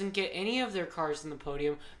Ferrari doesn't get any of their cars in the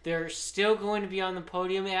podium, they're still going to be on the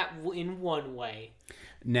podium in one way.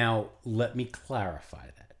 Now, let me clarify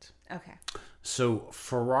that. Okay. So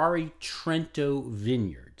Ferrari Trento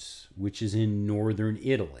Vineyards, which is in northern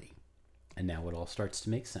Italy, and now it all starts to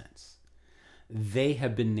make sense. They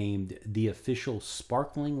have been named the official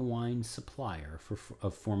sparkling wine supplier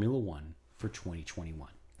of Formula One for 2021.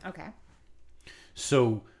 Okay.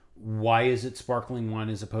 So why is it sparkling wine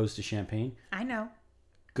as opposed to champagne? I know.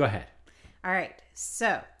 Go ahead. All right.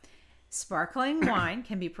 So sparkling wine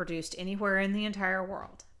can be produced anywhere in the entire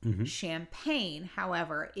world. Mm-hmm. Champagne,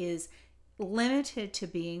 however, is limited to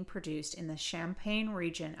being produced in the Champagne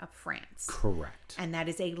region of France. Correct. And that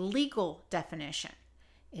is a legal definition.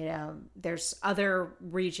 There's other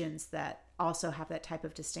regions that also have that type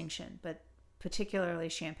of distinction, but particularly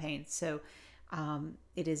Champagne. So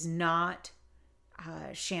it is not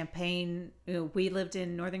Champagne. We lived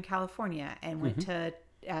in Northern California and went to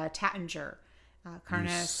Taittinger,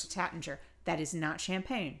 Carnes Taittinger. That is not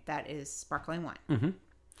Champagne. That is sparkling wine. Mm-hmm.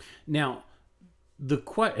 Now,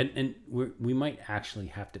 we might actually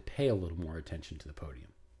have to pay a little more attention to the podium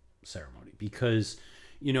ceremony because,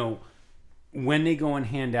 when they go and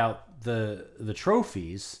hand out the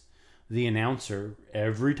trophies, the announcer,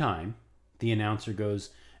 every time, the announcer goes,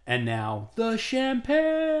 and now the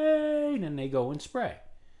champagne, and they go and spray.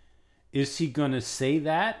 Is he going to say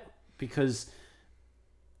that? Because...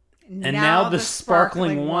 and now the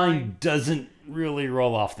sparkling wine doesn't really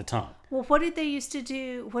roll off the tongue. Well, what did they used to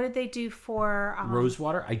do? What did they do for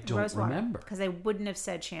Rosewater? I don't remember. Because they wouldn't have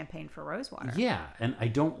said champagne for Rosewater. Yeah, and I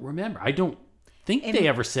don't remember. I don't think they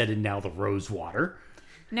ever said, and now the Rosewater.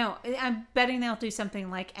 No, I'm betting they'll do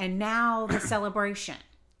something like, and now the celebration.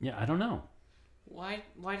 Yeah, I don't know. Why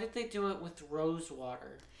did they do it with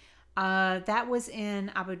Rosewater? That was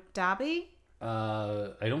in Abu Dhabi.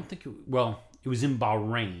 I don't think it was in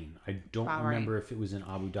Bahrain. I don't remember if it was in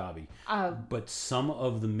Abu Dhabi. But some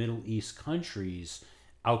of the Middle East countries,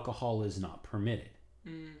 alcohol is not permitted.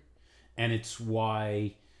 And it's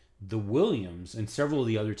why the Williams, and several of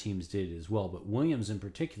the other teams did as well, but Williams in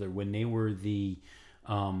particular, when they were the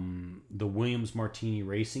Williams Martini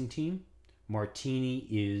racing team, Martini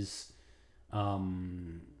is,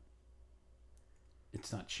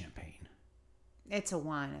 it's not champagne. It's a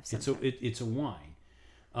wine of some kind. It's a wine.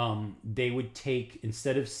 They would take,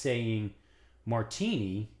 instead of saying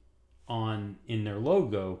Martini in their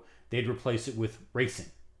logo, they'd replace it with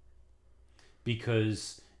racing.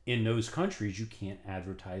 Because in those countries, you can't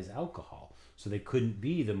advertise alcohol. So they couldn't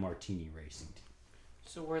be the Martini racing team.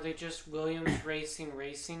 So were they just Williams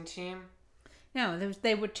racing team? No,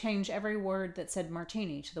 they would change every word that said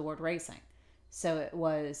Martini to the word racing. So it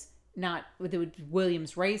was not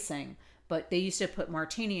Williams Racing, but they used to put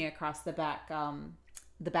Martini across the back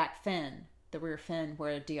fin, the rear fin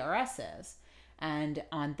where a DRS is, and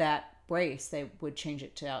on that race they would change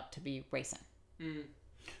it to be racing.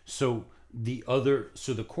 So the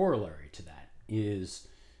corollary to that is,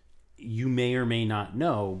 you may or may not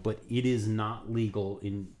know, but it is not legal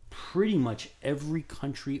in pretty much every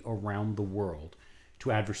country around the world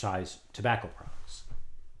to advertise tobacco products.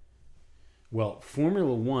 Well,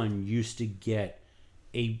 Formula One used to get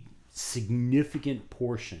a significant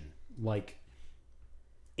portion, like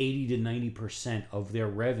 80 to 90% of their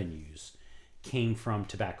revenues came from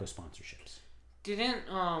tobacco sponsorships. Didn't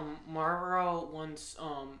Marlboro once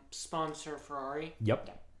sponsor Ferrari?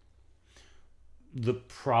 Yep. The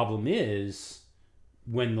problem is,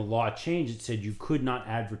 when the law changed, it said you could not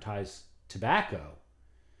advertise tobacco.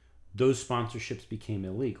 Those sponsorships became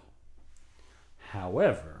illegal.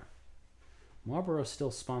 However, Marlboro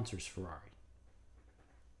still sponsors Ferrari.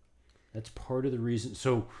 That's part of the reason.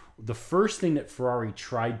 So the first thing that Ferrari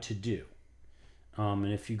tried to do,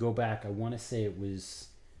 and if you go back, I want to say it was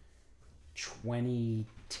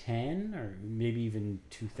 2010 or maybe even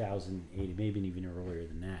 2008, maybe even earlier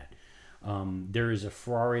than that. There is a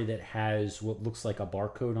Ferrari that has what looks like a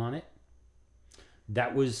barcode on it.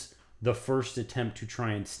 That was the first attempt to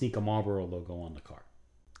try and sneak a Marlboro logo on the car.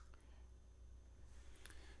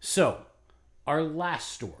 So, our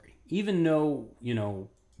last story, even though,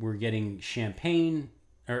 we're getting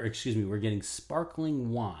we're getting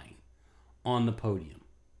sparkling wine on the podium,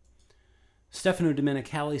 Stefano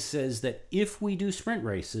Domenicali says that if we do sprint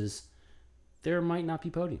races, there might not be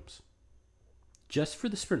podiums. Just for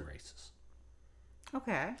the sprint races.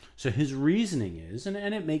 Okay. So his reasoning is, and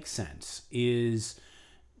it makes sense, is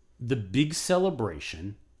the big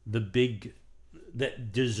celebration,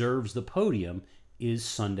 that deserves the podium, is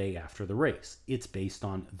Sunday after the race. It's based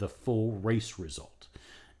on the full race result.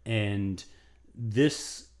 And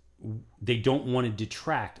they don't want to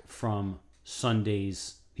detract from the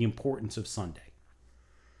importance of Sunday.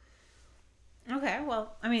 Okay,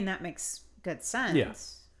 well, that makes good sense. Yeah.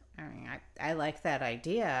 I like that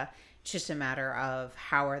idea. It's just a matter of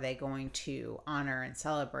how are they going to honor and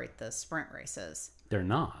celebrate the sprint races. They're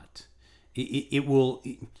not. It'll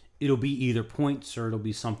be either points or it'll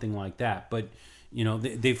be something like that. But,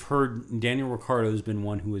 they've heard, Daniel Ricciardo's been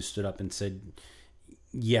one who has stood up and said,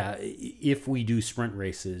 yeah, if we do sprint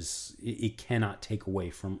races, it cannot take away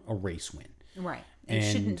from a race win. Right. It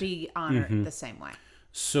shouldn't be honored the same way.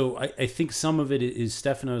 So I think some of it is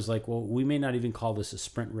Stefano's like, well, we may not even call this a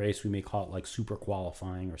sprint race. We may call it like super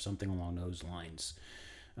qualifying or something along those lines,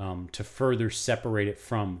 to further separate it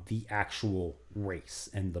from the actual race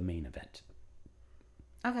and the main event.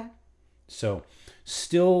 Okay. So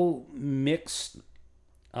still mixed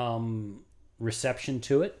reception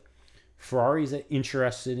to it. Ferrari's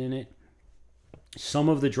interested in it. Some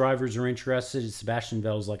of the drivers are interested. Sebastian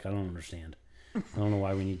Vettel's like, I don't understand. I don't know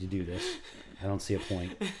why we need to do this. I don't see a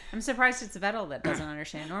point. I'm surprised it's Vettel that doesn't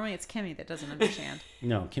understand. Normally it's Kimi that doesn't understand.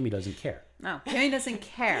 No, Kimi doesn't care. No, Kimi doesn't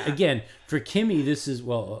care. Again, for Kimi, this is,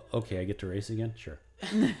 well, okay, I get to race again? Sure.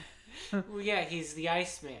 Well, yeah, he's the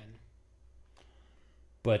Iceman.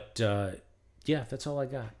 But, yeah, that's all I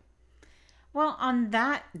got. Well, on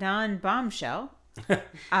that non-bombshell,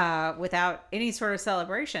 without any sort of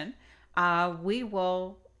celebration, we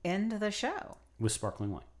will end the show. With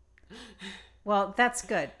sparkling wine. Well, that's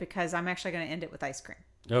good because I'm actually going to end it with ice cream.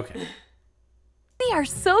 Okay. We are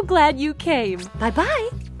so glad you came. Bye-bye.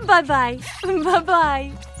 Bye-bye.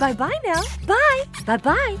 Bye-bye. Bye-bye now. Bye.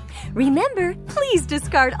 Bye-bye. Remember, please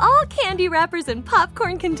discard all candy wrappers and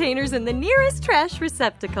popcorn containers in the nearest trash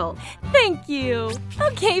receptacle. Thank you.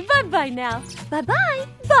 Okay, bye-bye now. Bye-bye.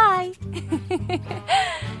 Bye.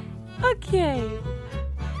 Okay.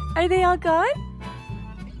 Are they all gone?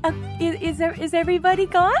 Is everybody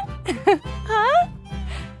gone? Huh?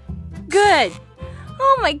 Good.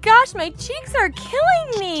 Oh my gosh, my cheeks are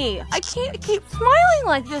killing me. I can't keep smiling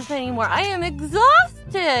like this anymore. I am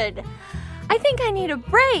exhausted. I think I need a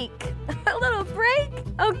break. A little break?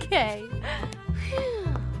 Okay. Phew.